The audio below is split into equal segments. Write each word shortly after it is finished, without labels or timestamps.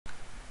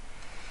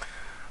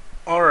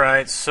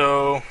Alright,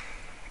 so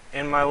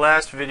in my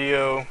last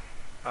video,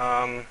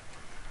 I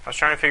was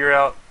trying to figure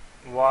out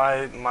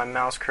why my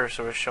mouse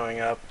cursor was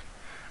showing up.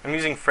 I'm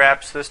using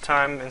Fraps this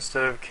time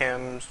instead of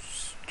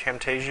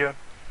Camtasia,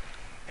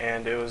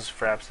 and it was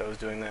Fraps that was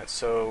doing that.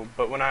 So,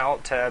 but when I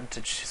Alt-tabbed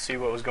to see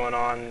what was going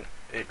on,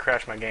 it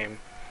crashed my game.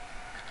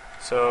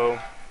 So,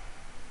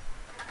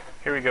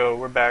 here we go,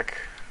 we're back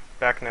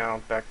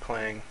now, back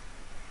playing,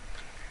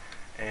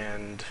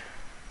 and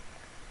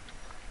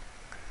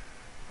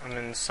I'm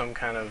in some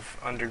kind of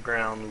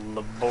underground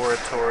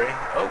laboratory.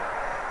 Oh!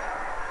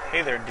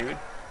 Hey there, dude.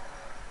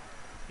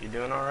 You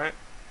doing alright?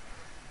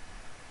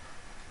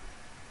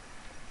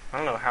 I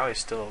don't know how he's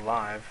still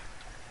alive.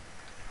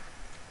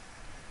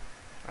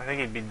 I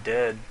think he'd be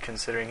dead,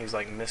 considering he's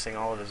like missing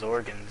all of his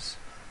organs.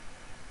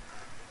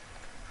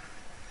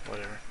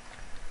 Whatever.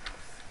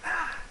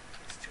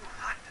 It's too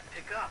hot to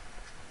pick up.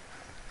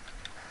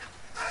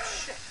 Oh,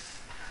 shit.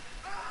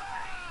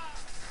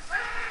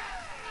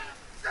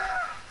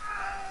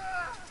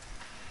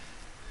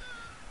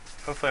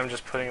 Hopefully I'm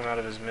just putting him out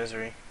of his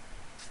misery.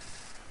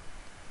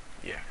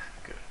 Yeah,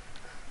 good.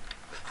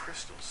 The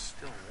crystal's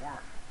still warm.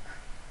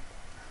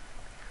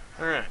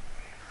 Alright.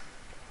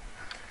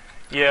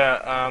 Yeah,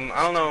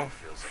 I don't know.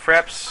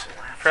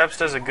 Fraps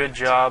does a good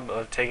job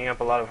of taking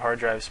up a lot of hard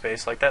drive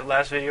space. Like that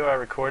last video I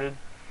recorded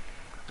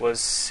was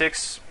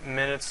 6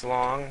 minutes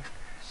long,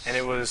 and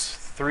it was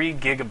 3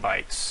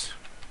 gigabytes.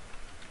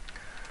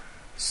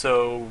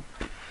 So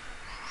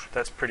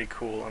that's pretty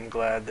cool. I'm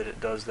glad that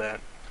it does that.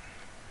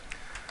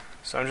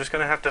 So I'm just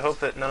going to have to hope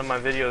that none of my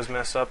videos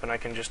mess up and I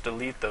can just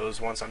delete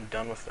those once I'm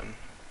done with them,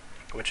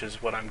 which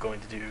is what I'm going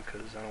to do,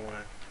 because I don't want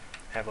to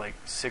have like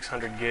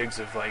 600 gigs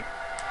of like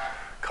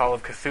Call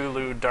of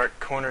Cthulhu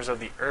Dark Corners of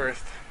the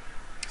Earth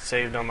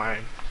saved on my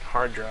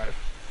hard drive.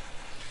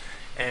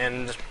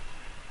 And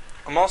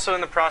I'm also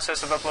in the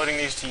process of uploading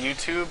these to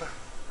YouTube.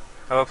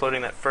 I'm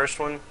uploading that first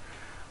one.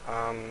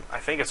 I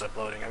think it's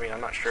uploading. I mean,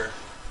 I'm not sure.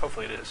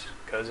 Hopefully it is,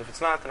 because if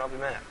it's not, then I'll be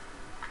mad.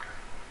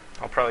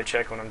 I'll probably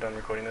check when I'm done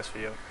recording this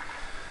video.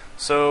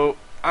 So,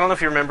 I don't know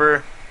if you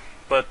remember,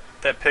 but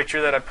that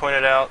picture that I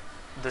pointed out,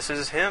 this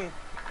is him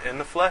in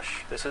the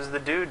flesh. This is the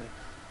dude.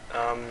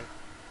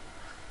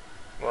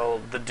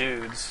 Well, the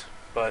dudes,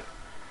 but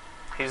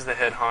he's the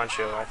head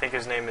honcho. I think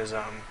his name is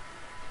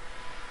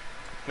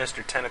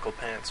Mr. Tentacle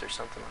Pants or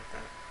something like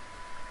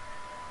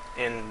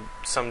that, in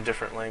some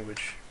different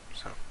language.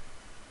 So,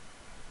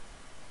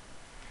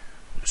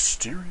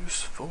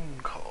 mysterious phone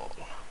call.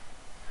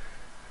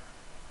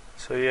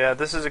 So yeah,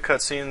 this is a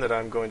cutscene that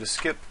I'm going to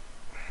skip.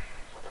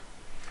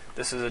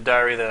 This is a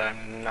diary that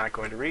I'm not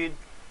going to read.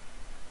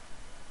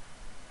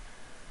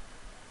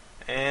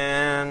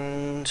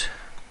 And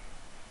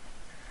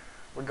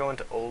we're going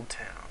to Old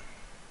Town.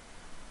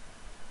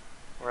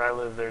 Where I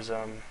live, there's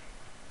a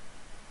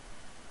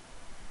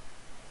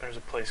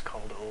place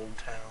called Old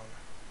Town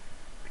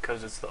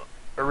because it's the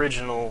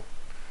original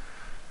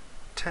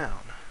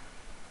town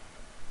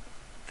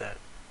that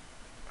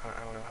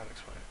I don't know how to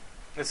explain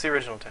it. It's the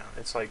original town.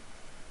 It's like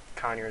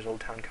Conyers,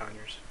 Old Town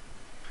Conyers.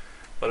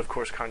 But of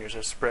course Conyers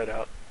are spread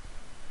out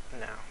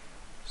now.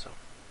 So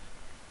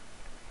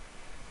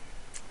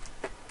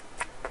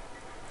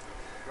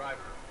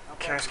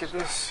can I skip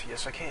this?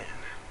 Yes, I can.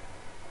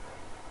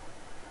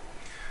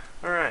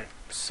 Alright,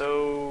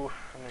 so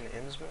I'm in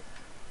Innsmouth.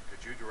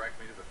 Could you direct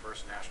me to the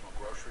First National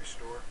Grocery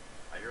Store?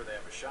 I hear they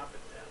have a shop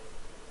in town.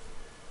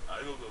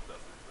 I don't know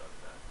nothing about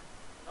that.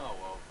 Oh,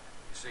 well,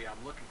 you see,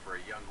 I'm looking for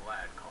a young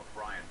lad called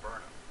Brian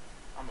Burnham.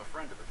 I'm a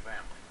friend of the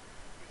family.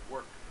 He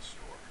worked at the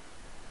store.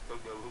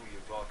 Don't know who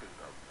you're talking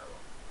about, fella.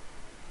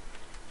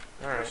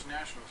 Alright. First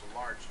National is a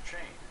large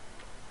chain.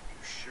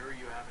 You sure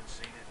you haven't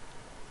seen it?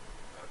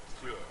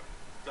 Sure.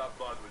 Stop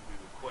bothering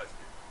me with questions.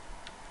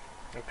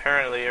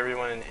 Apparently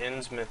everyone in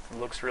Innsmouth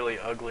looks really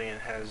ugly and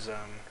has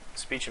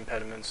speech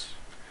impediments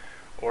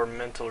or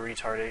mental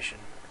retardation.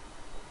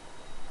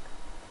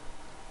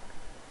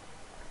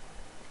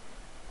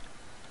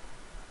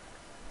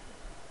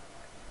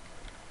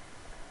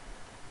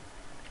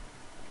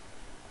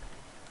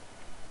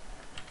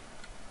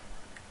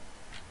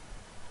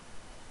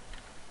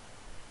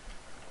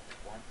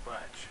 Won't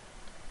budge.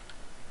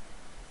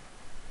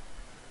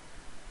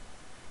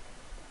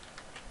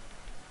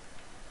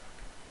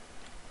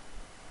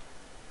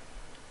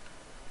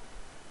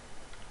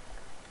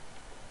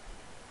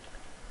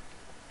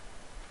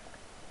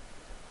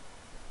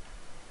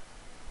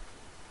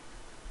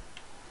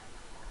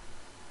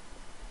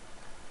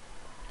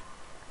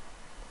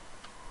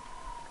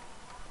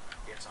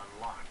 It's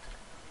unlocked.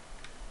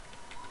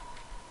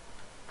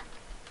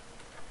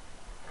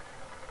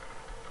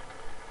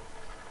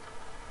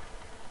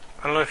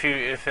 I don't know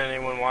if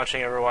anyone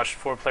watching ever watched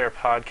 4-Player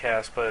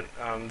Podcast, but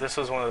this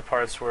was one of the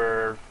parts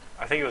where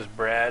I think it was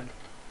Brad.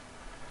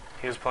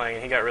 He was playing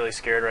and he got really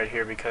scared right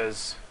here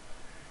because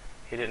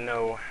he didn't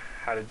know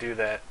how to do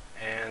that,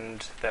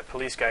 and that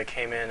police guy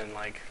came in and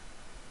like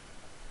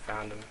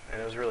found him,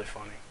 and it was really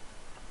funny.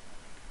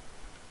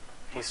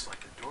 Looks like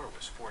the door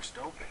was forced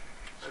open.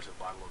 There's a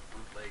bottle of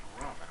bootleg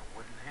rum and a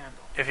wooden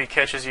handle. if he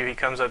catches you, he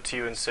comes up to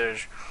you and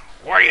says,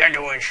 "What are you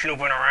doing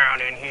snooping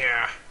around in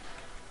here?"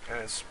 And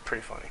it's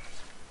pretty funny.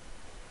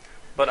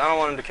 But I don't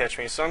want him to catch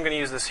me, so I'm going to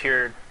use this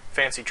here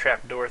fancy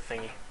trapdoor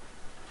thingy.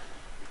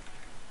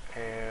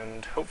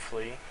 And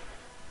hopefully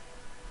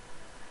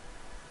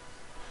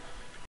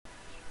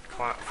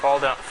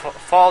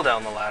fall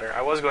down the ladder.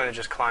 I was going to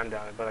just climb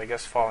down it, but I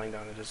guess falling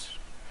down it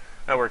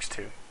that works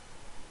too.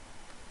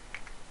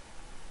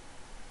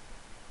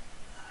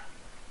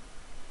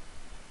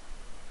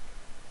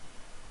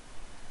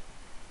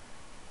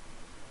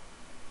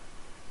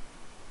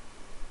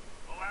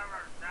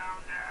 Whoever's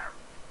down there,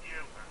 you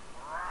can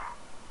rock.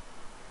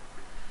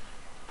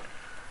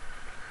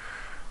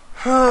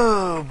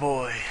 Oh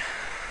boy.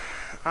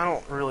 I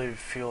don't really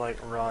feel like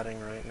rotting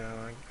right now.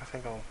 I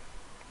think I'll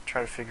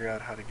try to figure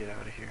out how to get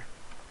out of here.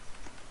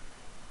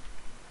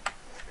 It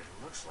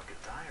looks like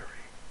a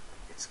diary.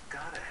 It's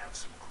gotta have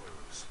some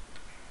clues.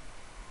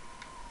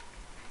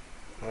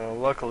 Well,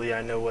 luckily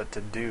I know what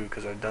to do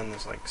because I've done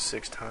this like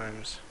 6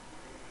 times.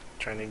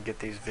 Trying to get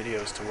these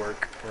videos to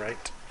work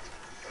right.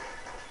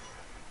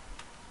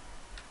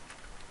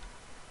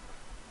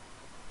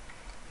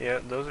 Yeah,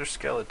 those are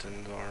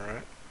skeletons,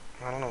 alright.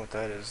 I don't know what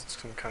that is.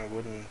 It's some kind of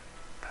wooden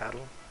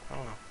paddle? I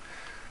don't know.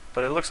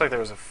 But it looks like there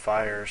was a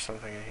fire or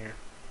something in here.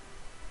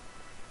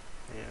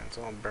 Yeah, it's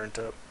all burnt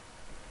up.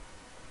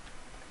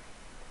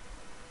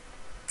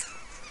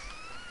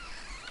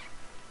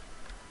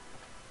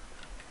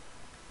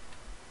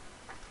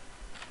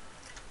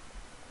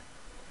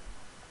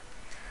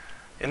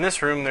 In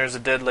this room there's a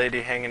dead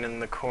lady hanging in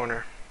the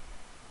corner.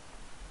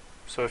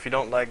 So if you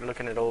don't like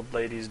looking at old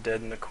ladies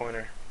dead in the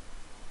corner,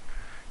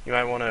 you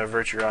might want to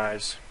avert your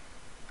eyes.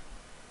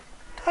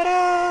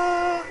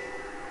 Ta-da!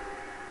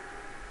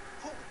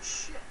 Holy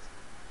shit!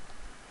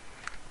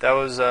 That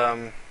was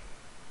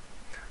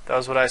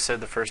what I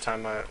said the first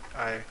time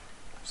I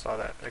saw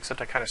that.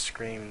 Except I kind of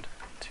screamed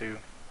too.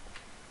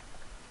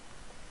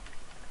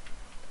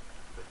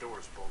 The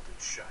door's bolted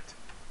shut.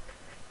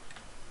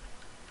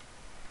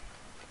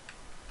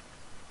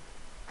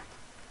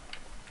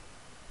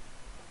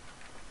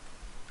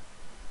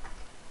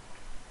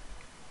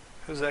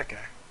 Who's that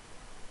guy?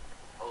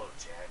 Hello,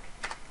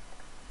 Jack.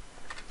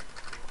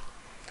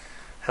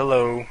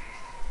 Hello.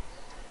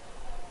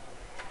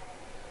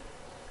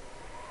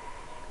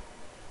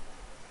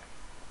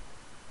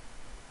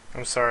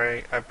 I'm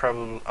sorry.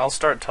 I'll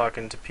start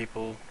talking to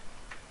people.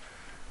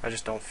 I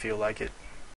just don't feel like it.